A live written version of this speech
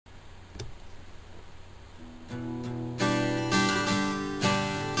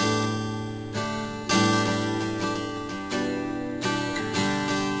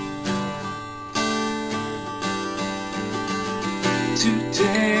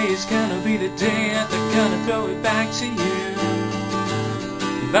day is gonna be the day that they're gonna throw it back to you.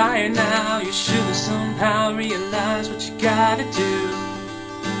 By now you should have somehow realized what you gotta do.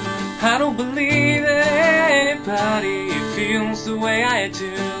 I don't believe that anybody feels the way I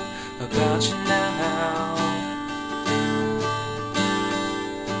do about you now.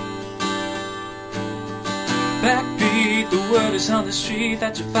 Backbeat, the word is on the street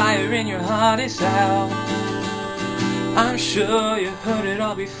that your fire in your heart is out. I'm sure you heard it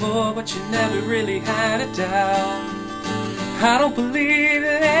all before, but you never really had a doubt. I don't believe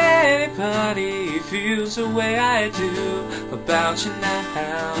that anybody feels the way I do about you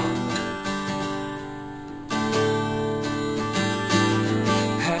now.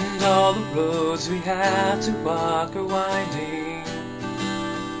 And all the roads we have to walk are winding,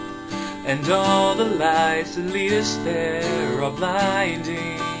 and all the lights that lead us there are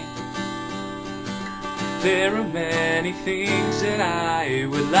blinding. There are many things that I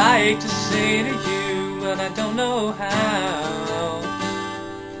would like to say to you, but I don't know how.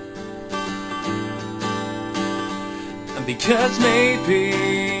 Because maybe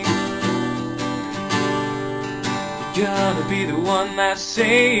you're gonna be the one that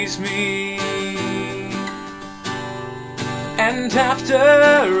saves me. And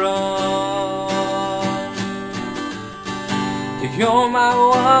after all, you're my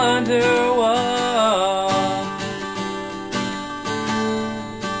Wonderwall.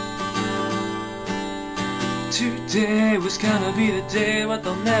 Today was gonna be the day, but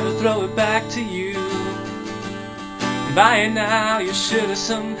they'll never throw it back to you. By now you should have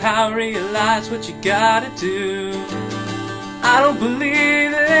somehow realized what you gotta do. I don't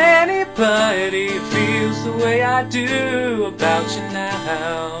believe that anybody feels the way I do about you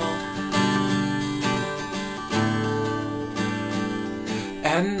now.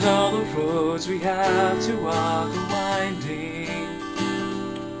 And all the roads we have to walk are winding,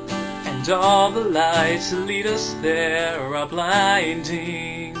 and all the lights that lead us there are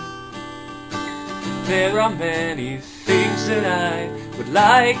blinding. There are many things that I would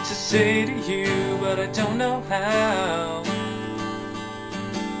like to say to you, but I don't know how.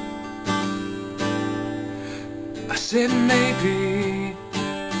 I said maybe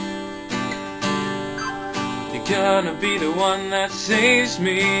you're gonna be the one that saves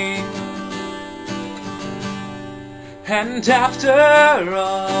me. And after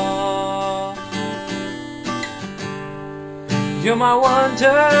all, you're my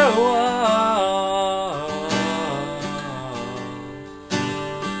Wonderwall.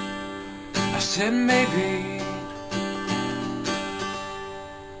 I said maybe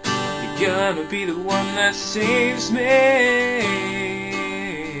you're gonna be the one that saves me.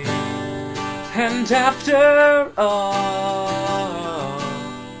 And after all,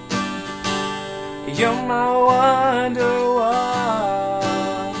 you're my Wonderwall.